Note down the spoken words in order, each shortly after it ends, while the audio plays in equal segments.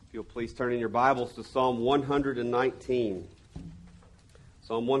If you'll please turn in your Bibles to Psalm 119.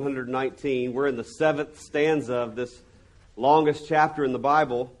 Psalm 119, we're in the 7th stanza of this longest chapter in the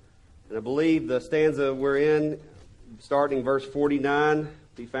Bible. And I believe the stanza we're in, starting verse 49,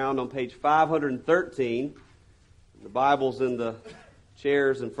 be found on page 513. The Bible's in the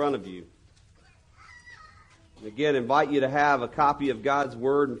chairs in front of you. And again, invite you to have a copy of God's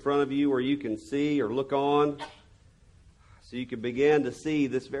Word in front of you where you can see or look on, so you can begin to see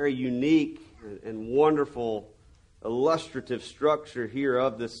this very unique and wonderful illustrative structure here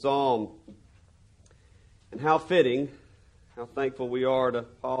of this psalm. And how fitting, how thankful we are to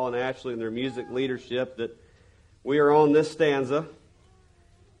Paul and Ashley and their music leadership that we are on this stanza.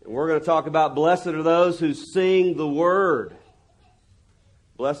 And we're going to talk about blessed are those who sing the Word.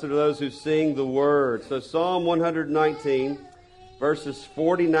 Blessed are those who sing the Word. So Psalm 119, verses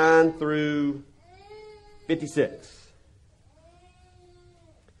 49 through 56.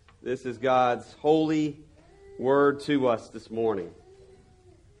 This is God's holy word to us this morning.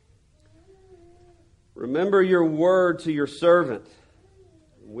 Remember your word to your servant,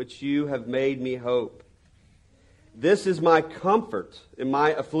 in which you have made me hope. This is my comfort in my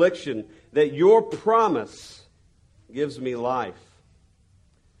affliction, that your promise gives me life.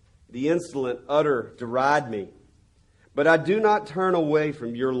 The insolent utter deride me, but I do not turn away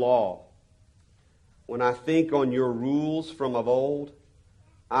from your law. When I think on your rules from of old,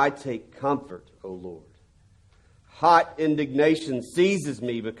 I take comfort, O Lord. Hot indignation seizes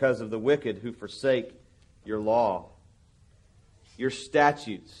me because of the wicked who forsake your law. Your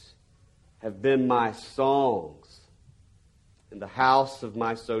statutes have been my songs in the house of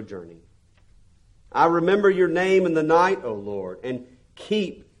my sojourning. I remember your name in the night, O Lord, and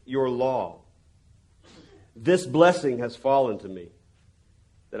keep your law. This blessing has fallen to me,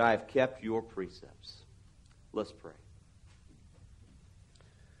 that I have kept your precepts. Let's pray.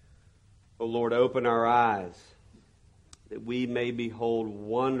 O Lord, open our eyes that we may behold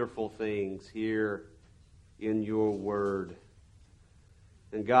wonderful things here in your word.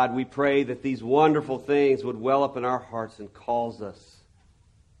 And God, we pray that these wonderful things would well up in our hearts and cause us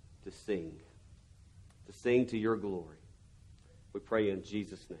to sing to your glory. We pray in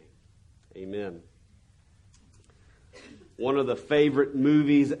Jesus' name. Amen. One of the favorite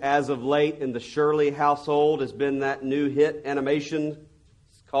movies as of late in the Shirley household has been that new hit animation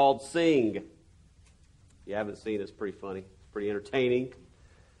called Sing. If you haven't seen it, it's pretty funny. It's pretty entertaining.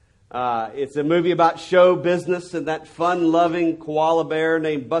 It's a movie about show business and that fun-loving koala bear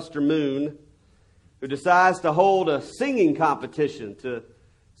named Buster Moon who decides to hold a singing competition to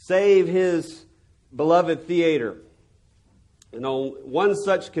save his beloved theater. And on one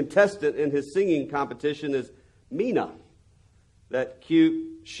such contestant in his singing competition is Mina, that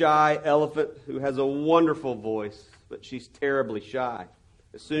cute, shy elephant who has a wonderful voice, but she's terribly shy.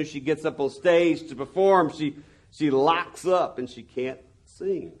 As soon as she gets up on stage to perform, she locks up and she can't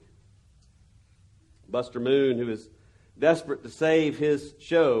sing. Buster Moon, who is desperate to save his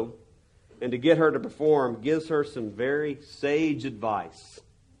show and to get her to perform, gives her some very sage advice.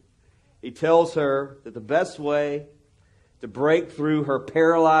 He tells her that the best way to break through her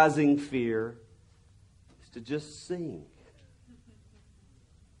paralyzing fear is to just sing.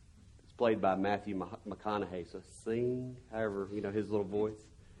 Played by Matthew McConaughey, so sing, however, his little voice.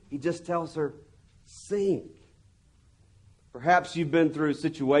 He just tells her, sing. Perhaps you've been through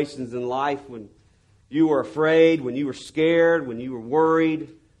situations in life when you were afraid, when you were scared, when you were worried,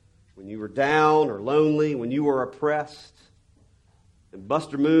 when you were down or lonely, when you were oppressed. And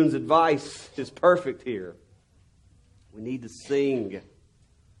Buster Moon's advice is perfect here. We need to sing.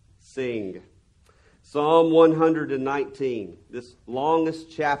 Sing. Psalm 119, this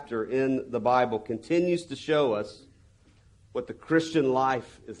longest chapter in the Bible, continues to show us what the Christian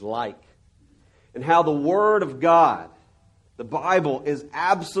life is like and how the Word of God, the Bible, is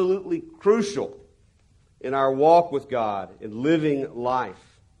absolutely crucial in our walk with God and living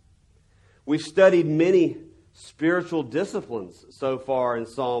life. We've studied many spiritual disciplines so far in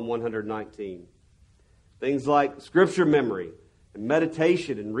Psalm 119. Things like scripture memory, and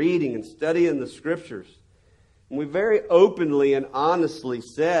meditation and reading and studying the Scriptures. And we very openly and honestly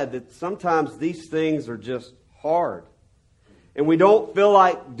said that sometimes these things are just hard. And we don't feel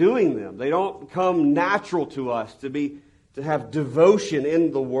like doing them. They don't come natural to us to have devotion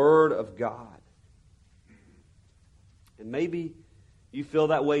in the Word of God. And maybe you feel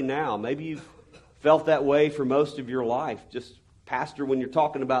that way now. Maybe you've felt that way for most of your life. Just, Pastor, when you're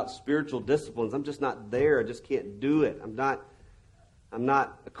talking about spiritual disciplines, I'm just not there. I just can't do it. I'm not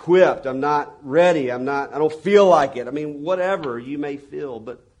equipped. I'm not ready. I don't feel like it. I mean, whatever you may feel.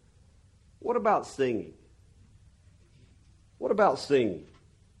 But what about singing? What about singing?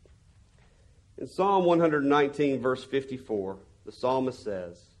 In Psalm 119, verse 54, the psalmist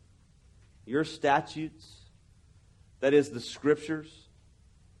says, "Your statutes, that is the Scriptures,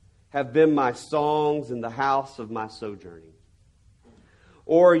 have been my songs in the house of my sojourning."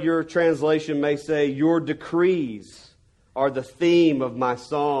 Or your translation may say, "Your decrees are the theme of my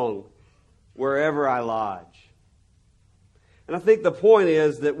song wherever I lodge." And I think the point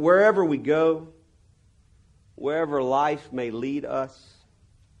is that wherever we go, wherever life may lead us,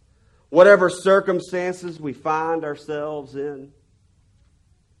 whatever circumstances we find ourselves in,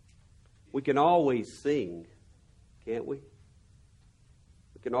 we can always sing, can't we?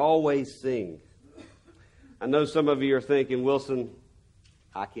 We can always sing. I know some of you are thinking, "Wilson,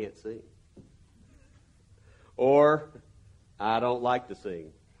 I can't sing." Or, "I don't like to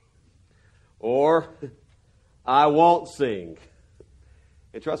sing." Or, "I won't sing."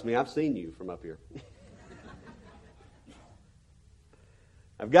 And trust me, I've seen you from up here.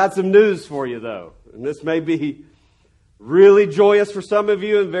 I've got some news for you, though. And this may be really joyous for some of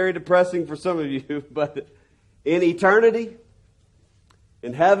you and very depressing for some of you. But in eternity,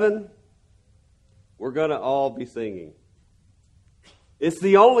 in heaven, we're going to all be singing. It's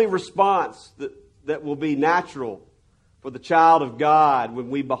the only response that will be natural for the child of God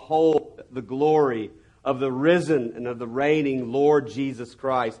when we behold the glory of the risen and of the reigning Lord Jesus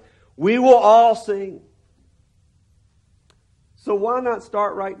Christ. We will all sing. So why not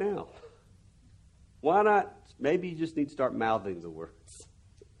start right now? Why not? Maybe you just need to start mouthing the words.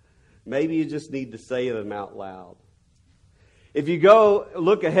 Maybe you just need to say them out loud. If you go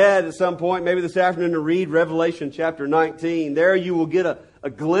look ahead at some point, maybe this afternoon, to read Revelation chapter 19, there you will get a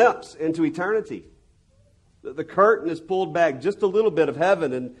glimpse into eternity. The curtain is pulled back just a little bit of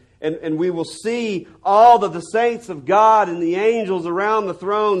heaven, and we will see all of the saints of God and the angels around the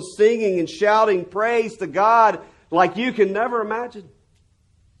throne singing and shouting praise to God like you can never imagine.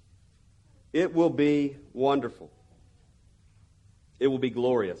 It will be wonderful. It will be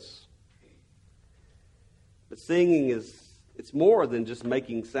glorious. But singing it's more than just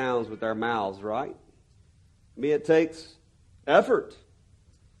making sounds with our mouths, right? I mean, it takes effort.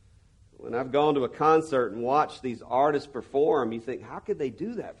 When I've gone to a concert and watched these artists perform, you think, how could they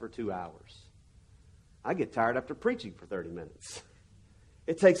do that for 2 hours? I get tired after preaching for 30 minutes.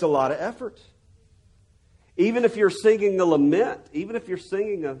 It takes a lot of effort. Even if you're singing a lament, even if you're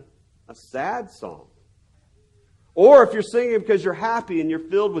singing a sad song, or if you're singing because you're happy and you're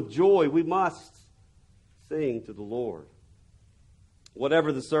filled with joy, we must sing to the Lord.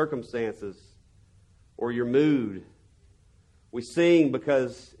 Whatever the circumstances or your mood, we sing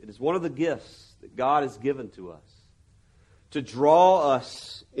because it is one of the gifts that God has given to us to draw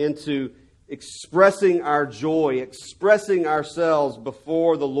us into expressing our joy, expressing ourselves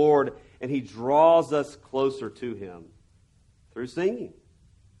before the Lord, and He draws us closer to Him through singing.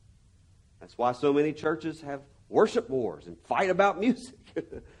 That's why so many churches have worship wars and fight about music.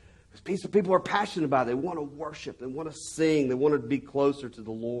 Because people are passionate about it. They want to worship. They want to sing. They want to be closer to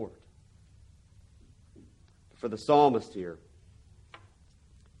the Lord. For the psalmist here,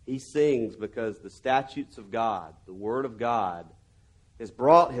 he sings because the statutes of God, the Word of God, has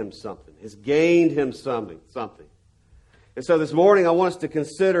brought him something, has gained him something. And so this morning I want us to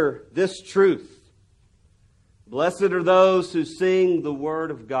consider this truth. Blessed are those who sing the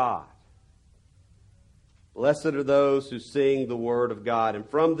Word of God. Blessed are those who sing the Word of God. And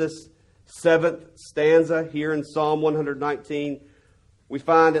from this 7th stanza here in Psalm 119, we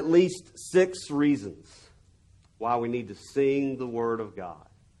find at least 6 reasons why we need to sing the Word of God.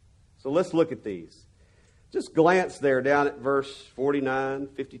 So let's look at these. Just glance there down at verse 49,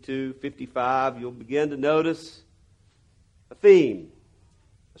 52, 55. You'll begin to notice a theme,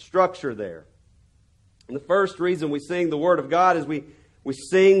 a structure there. And the first reason we sing the Word of God is we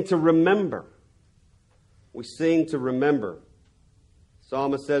sing to remember. We sing to remember.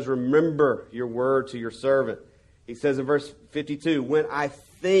 Psalmist says, remember your word to your servant. He says in verse 52, when I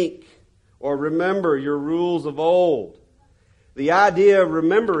think or remember your rules of old. The idea of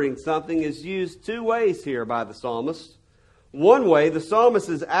remembering something is used 2 ways here by the psalmist. One way, the psalmist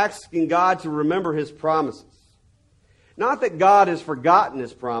is asking God to remember His promises. Not that God has forgotten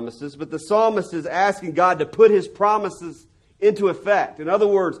His promises, but the psalmist is asking God to put His promises into effect. In other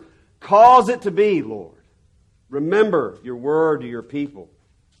words, cause it to be, Lord. Remember your word to your people.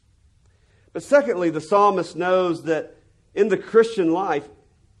 But secondly, the psalmist knows that in the Christian life,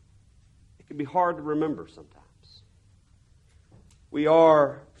 it can be hard to remember sometimes. We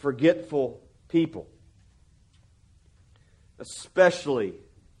are forgetful people, especially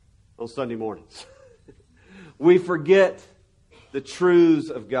on Sunday mornings. We forget the truths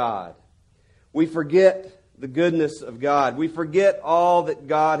of God. We forget the goodness of God. We forget all that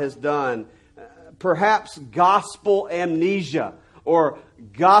God has done. perhaps gospel amnesia or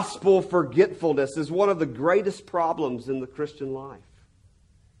gospel forgetfulness is one of the greatest problems in the Christian life.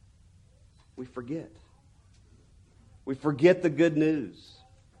 We forget. We forget the good news.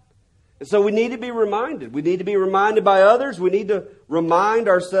 And so we need to be reminded. We need to be reminded by others. We need to remind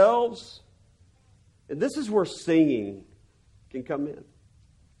ourselves. And this is where singing can come in.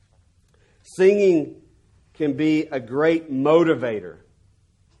 Singing can be a great motivator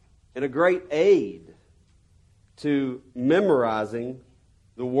and a great aid to memorizing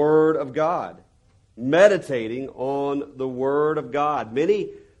the Word of God, meditating on the Word of God.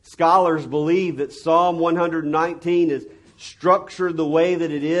 Many scholars believe that Psalm 119 is structured the way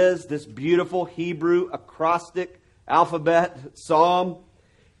that it is. This beautiful Hebrew acrostic alphabet psalm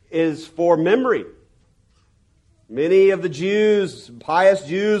is for memory. Many of the Jews, pious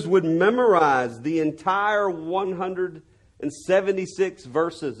Jews, would memorize the entire 176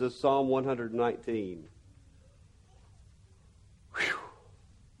 verses of Psalm 119. Whew.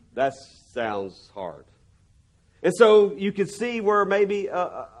 That sounds hard. And so you could see where maybe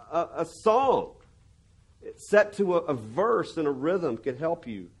a song set to a verse and a rhythm could help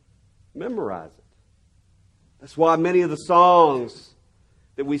you memorize it. That's why many of the songs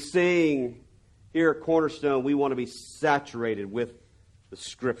that we sing here at Cornerstone, we want to be saturated with the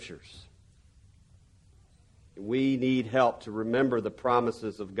Scriptures. We need help to remember the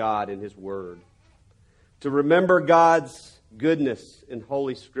promises of God in His Word, to remember God's goodness in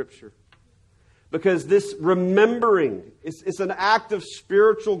Holy Scripture. Because this remembering, it's an act of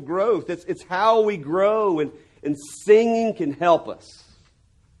spiritual growth. It's how we grow, and singing can help us.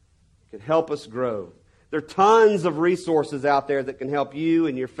 It can help us grow. There are tons of resources out there that can help you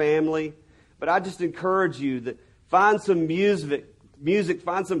and your family. But I just encourage you that find some music,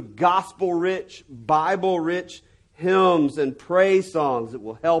 find some gospel-rich, Bible-rich hymns and praise songs that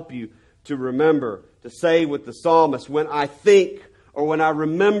will help you to remember, to say with the psalmist, when I think or when I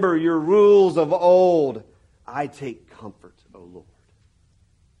remember your rules of old, I take comfort, O Lord.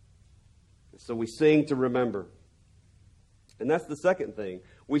 And so we sing to remember. And that's the second thing.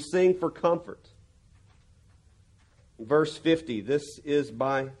 We sing for comfort. Verse 50, this is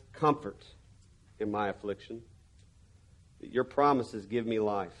my comfort in my affliction, that your promises give me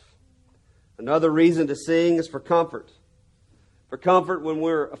life. Another reason to sing is for comfort. For comfort when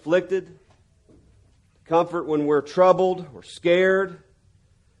we're afflicted, comfort when we're troubled or scared,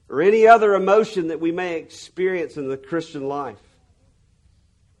 or any other emotion that we may experience in the Christian life.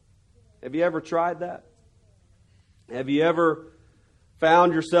 Have you ever tried that? Have you ever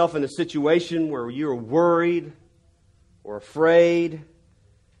found yourself in a situation where you were worried or afraid,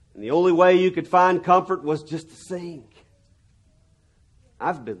 and the only way you could find comfort was just to sing?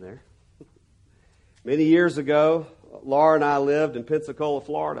 I've been there. Many years ago, Laura and I lived in Pensacola,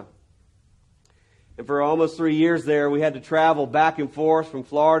 Florida. And for almost 3 years there, we had to travel back and forth from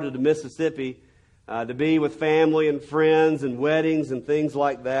Florida to Mississippi to be with family and friends and weddings and things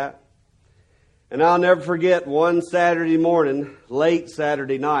like that. And I'll never forget one Saturday morning, late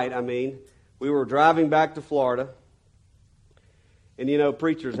Saturday night, we were driving back to Florida. And you know,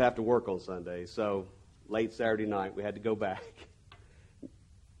 preachers have to work on Sundays, so late Saturday night, we had to go back.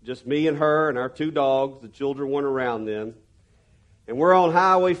 Just me and her and our 2 dogs. The children weren't around then. And we're on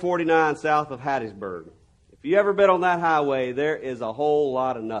Highway 49 south of Hattiesburg. If you ever been on that highway, there is a whole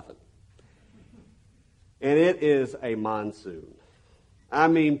lot of nothing. And it is a monsoon.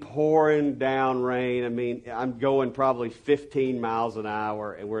 Pouring down rain. I'm going probably 15 miles an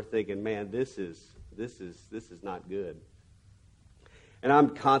hour, and we're thinking, man, this is not good. And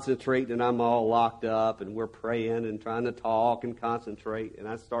I'm concentrating, and I'm all locked up, and we're praying and trying to talk and concentrate, and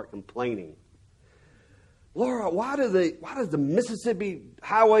I start complaining. Laura, why does the Mississippi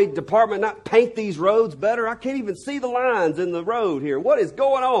Highway Department not paint these roads better? I can't even see the lines in the road here. What is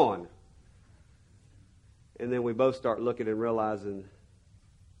going on? And then we both start looking and realizing,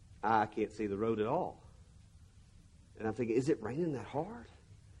 I can't see the road at all. And I'm thinking, is it raining that hard?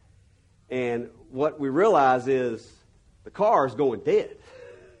 And what we realize is the car is going dead.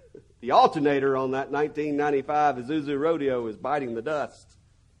 The alternator on that 1995 Isuzu Rodeo is biting the dust.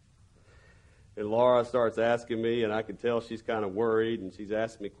 And Laura starts asking me, and I can tell she's kind of worried, and she's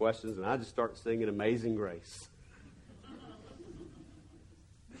asking me questions, and I just start singing Amazing Grace.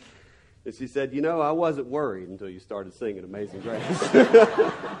 And she said, you know, I wasn't worried until you started singing Amazing Grace.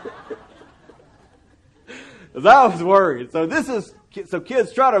 Because I was worried. So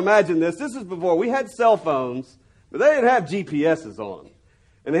kids, try to imagine this. This is before we had cell phones, but they didn't have GPSs on them.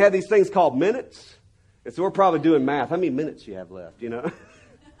 And they had these things called minutes. And so we're probably doing math. How many minutes you have left, you know?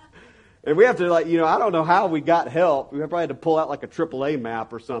 And we have to, I don't know how we got help. We probably had to pull out like a AAA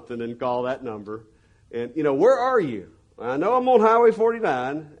map or something and call that number. And, where are you? I know I'm on Highway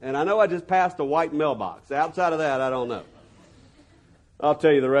 49, and I know I just passed a white mailbox. Outside of that, I don't know. I'll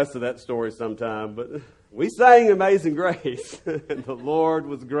tell you the rest of that story sometime. But we sang Amazing Grace, and the Lord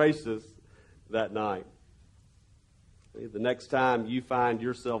was gracious that night. The next time you find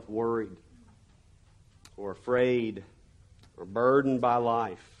yourself worried or afraid or burdened by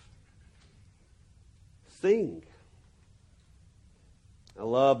life, sing. I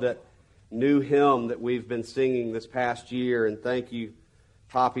love that new hymn that we've been singing this past year, and thank you,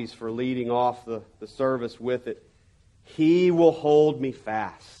 Poppies, for leading off the service with it. He will hold me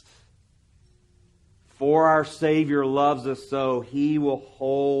fast. For our Savior loves us so, He will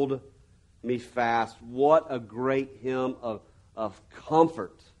hold me fast. What a great hymn of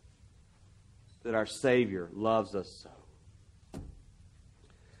comfort that our Savior loves us so.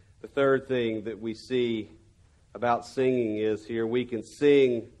 The third thing that we see about singing is here we can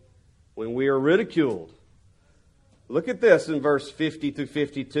sing when we are ridiculed. Look at this in verse 50 through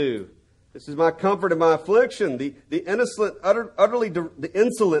 52. This is my comfort in my affliction. The insolent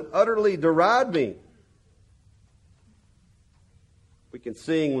utterly deride me. We can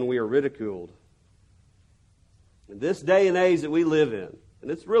sing when we are ridiculed. In this day and age that we live in, and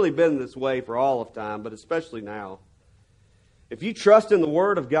it's really been this way for all of time, but especially now, if you trust in the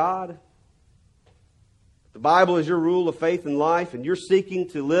Word of God, the Bible is your rule of faith and life, and you're seeking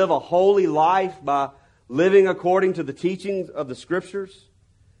to live a holy life by living according to the teachings of the Scriptures,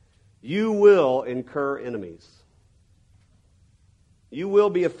 you will incur enemies. You will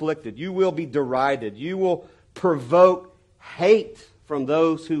be afflicted. You will be derided. You will provoke hate from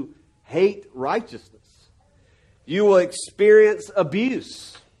those who hate righteousness. You will experience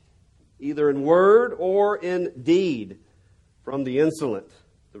abuse, either in word or in deed, from the insolent,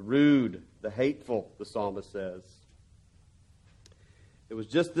 the rude, the hateful, the psalmist says. It was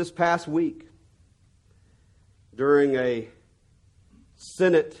just this past week, during a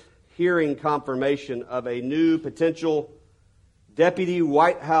Senate hearing confirmation of a new potential Deputy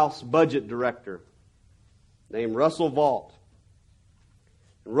White House Budget Director named Russell Vought.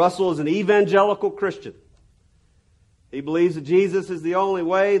 Russell is an evangelical Christian. He believes that Jesus is the only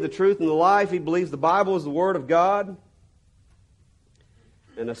way, the truth, and the life. He believes the Bible is the Word of God.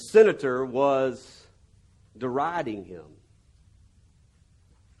 And a senator was deriding him,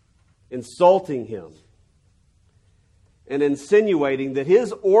 insulting him, and insinuating that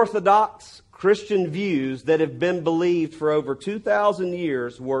his orthodox Christian views that have been believed for over 2,000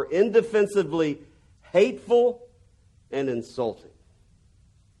 years were indefensibly hateful and insulting.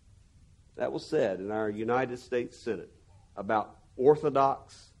 That was said in our United States Senate about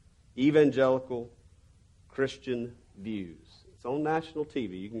orthodox, evangelical Christian views. It's on national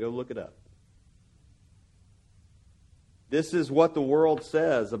TV. You can go look it up. This is what the world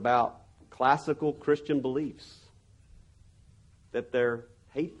says about classical Christian beliefs, that they're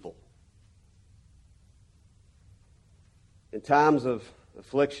hateful. In times of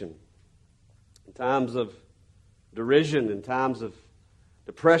affliction, in times of derision, in times of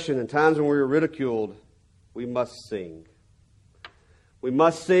depression, in times when we are ridiculed, we must sing. We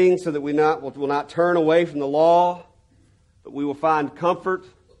must sing so that we will not turn away from the law, but we will find comfort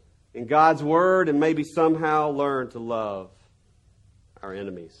in God's Word and maybe somehow learn to love our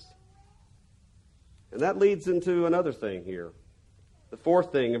enemies. And that leads into another thing here. The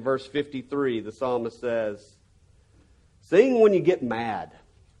fourth thing in verse 53, the psalmist says, sing when you get mad.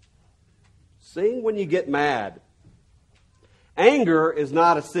 Sing when you get mad. Anger is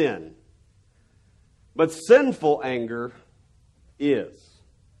not a sin, but sinful anger is.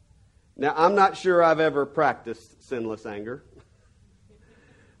 Now, I'm not sure I've ever practiced sinless anger,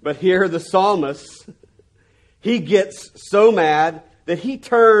 but here the psalmist, he gets so mad that he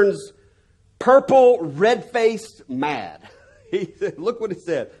turns purple, red-faced mad. He said, look what he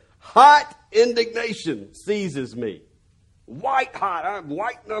said. Hot indignation seizes me. White hot. I'm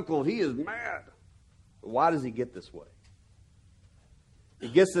white-knuckled. He is mad. Why does he get this way? He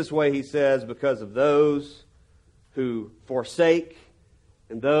gets this way, he says, because of those who forsake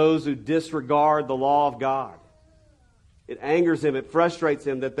and those who disregard the law of God. It angers him, it frustrates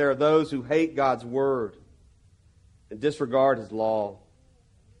him that there are those who hate God's Word and disregard His law.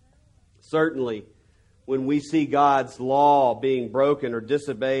 Certainly, when we see God's law being broken or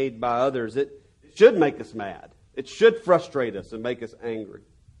disobeyed by others, it should make us mad. It should frustrate us and make us angry.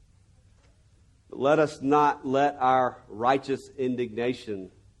 But let us not let our righteous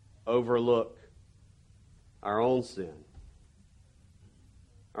indignation overlook our own sin,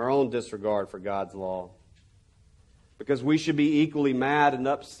 our own disregard for God's law. Because we should be equally mad and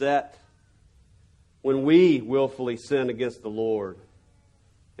upset when we willfully sin against the Lord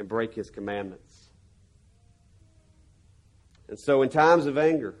and break His commandments. And so in times of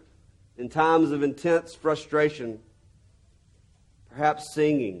anger, in times of intense frustration, perhaps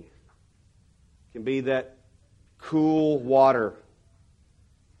singing can be that cool water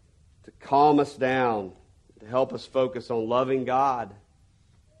to calm us down, to help us focus on loving God,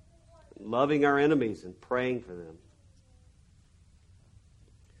 loving our enemies, and praying for them.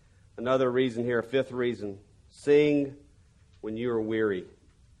 Another reason here, a fifth reason, sing when you are weary.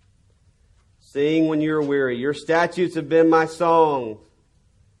 Sing when you are weary. Your statutes have been my song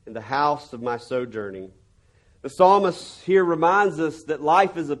in the house of my sojourning. The psalmist here reminds us that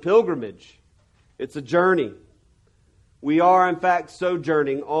life is a pilgrimage. It's a journey. We are, in fact,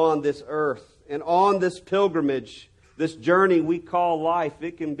 sojourning on this earth. And on this pilgrimage, this journey we call life,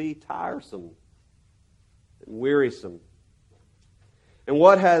 it can be tiresome and wearisome. And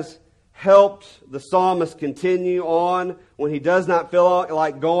what has helped the psalmist continue on when he does not feel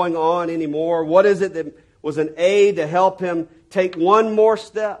like going on anymore? What is it that was an aid to help him take one more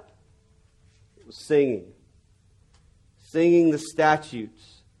step? It was singing. Singing the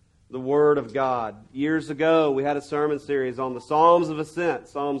statutes, the Word of God. Years ago, we had a sermon series on the Psalms of Ascent,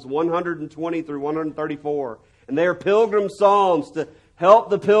 Psalms 120 through 134. And they are pilgrim psalms to help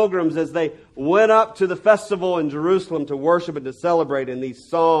the pilgrims as they went up to the festival in Jerusalem to worship and to celebrate. And these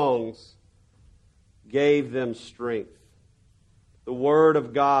songs gave them strength. The Word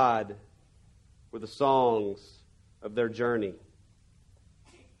of God were the songs of their journey.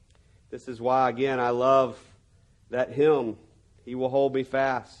 This is why, again, I love that hymn, He Will Hold Me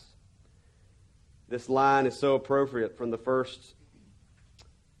Fast. This line is so appropriate from the first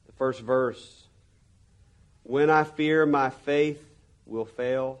verse. When I fear my faith will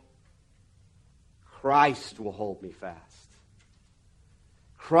fail, Christ will hold me fast.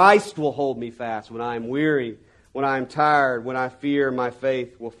 Christ will hold me fast when I am weary, when I am tired, when I fear my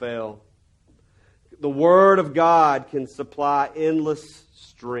faith will fail. The Word of God can supply endless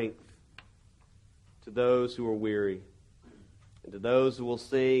strength to those who are weary and to those who will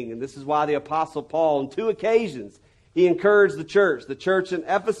sing. And this is why the Apostle Paul, on 2 occasions, he encouraged the church in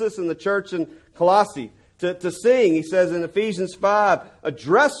Ephesus and the church in Colossae, to sing. He says in Ephesians 5,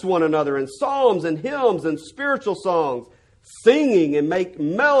 address one another in psalms and hymns and spiritual songs, singing and make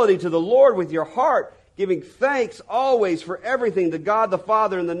melody to the Lord with your heart, giving thanks always for everything to God the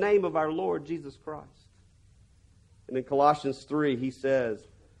Father in the name of our Lord Jesus Christ. And in Colossians 3, he says,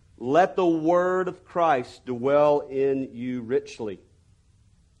 let the word of Christ dwell in you richly.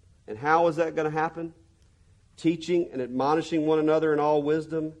 And how is that going to happen? Teaching and admonishing one another in all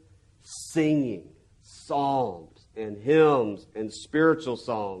wisdom, singing psalms and hymns and spiritual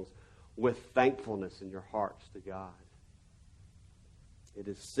songs with thankfulness in your hearts to God. It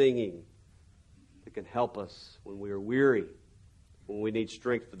is singing that can help us when we are weary, when we need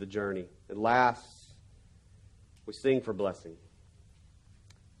strength for the journey. And last, we sing for blessing.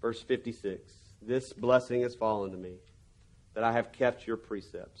 Verse 56, this blessing has fallen to me, that I have kept your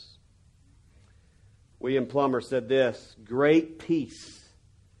precepts. William Plummer said this, great peace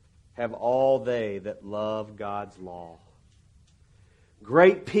have all they that love God's law.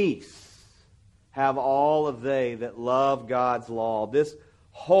 Great peace have all of they that love God's law. This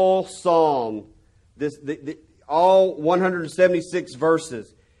whole psalm, all 176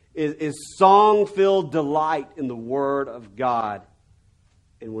 verses, is song-filled delight in the Word of God.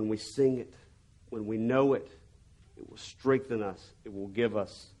 And when we sing it, when we know it, it will strengthen us. It will give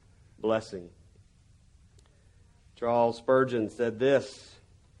us blessing. Charles Spurgeon said this,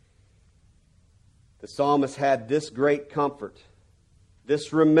 the psalmist had this great comfort,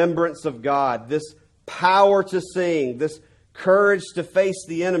 this remembrance of God, this power to sing, this courage to face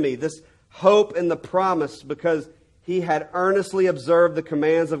the enemy, this hope in the promise, because he had earnestly observed the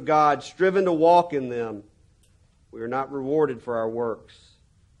commands of God, striven to walk in them. We are not rewarded for our works,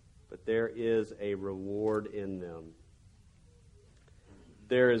 but there is a reward in them.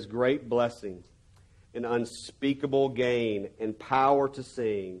 There is great blessing and unspeakable gain and power to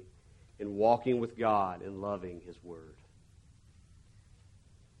sing in walking with God and loving His Word.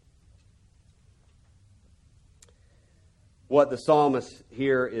 What the psalmist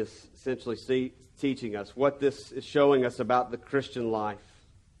here is essentially teaching us, what this is showing us about the Christian life,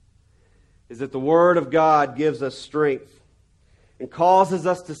 is that the Word of God gives us strength and causes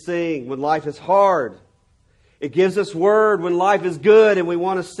us to sing when life is hard. It gives us word when life is good and we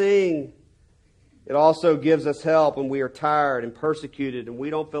want to sing. It also gives us help when we are tired and persecuted and we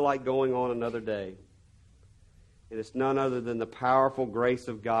don't feel like going on another day. And it's none other than the powerful grace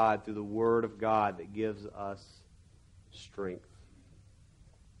of God through the Word of God that gives us strength.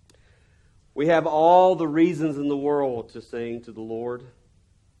 We have all the reasons in the world to sing to the Lord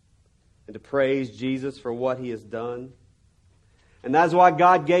and to praise Jesus for what He has done. And that's why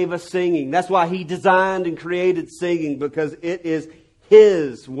God gave us singing. That's why He designed and created singing, because it is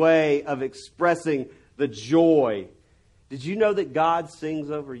His way of expressing the joy. Did you know that God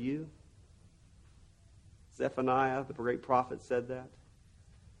sings over you? Zephaniah, the great prophet, said that.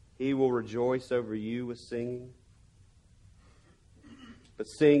 He will rejoice over you with singing. But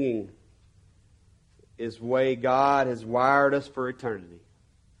singing is the way God has wired us for eternity.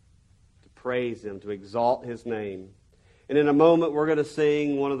 To praise Him, to exalt His name. And in a moment, we're going to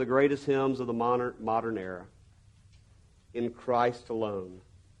sing one of the greatest hymns of the modern era, In Christ Alone.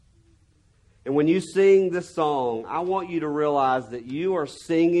 And when you sing this song, I want you to realize that you are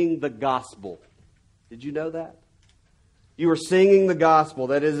singing the gospel. Did you know that? You are singing the gospel,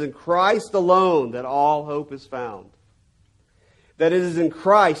 that it is in Christ alone that all hope is found. That it is in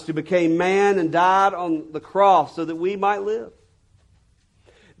Christ who became man and died on the cross so that we might live.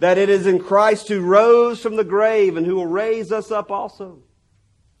 That it is in Christ who rose from the grave and who will raise us up also.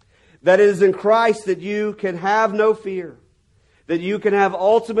 That it is in Christ that you can have no fear. That you can have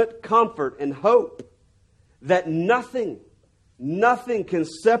ultimate comfort and hope. That nothing can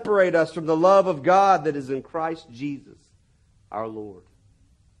separate us from the love of God that is in Christ Jesus, our Lord.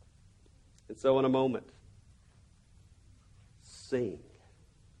 And so in a moment, sing.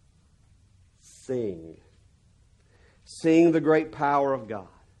 Sing. Sing the great power of God.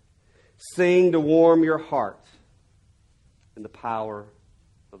 Sing to warm your heart in the power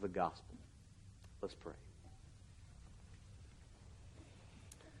of the gospel. Let's pray.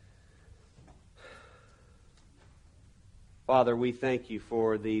 Father, we thank you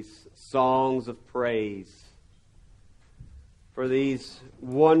for these songs of praise, for these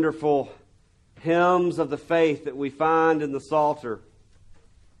wonderful hymns of the faith that we find in the Psalter,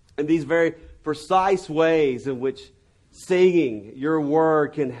 and these very precise ways in which singing your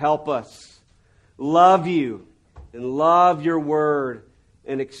word can help us love you and love your word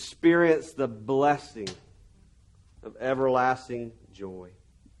and experience the blessing of everlasting joy.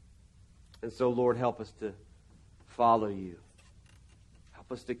 And so, Lord, help us to follow you.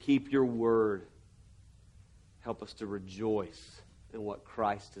 Help us to keep your word. Help us to rejoice in what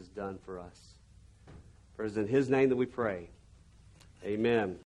Christ has done for us. For it is in His name that we pray. Amen.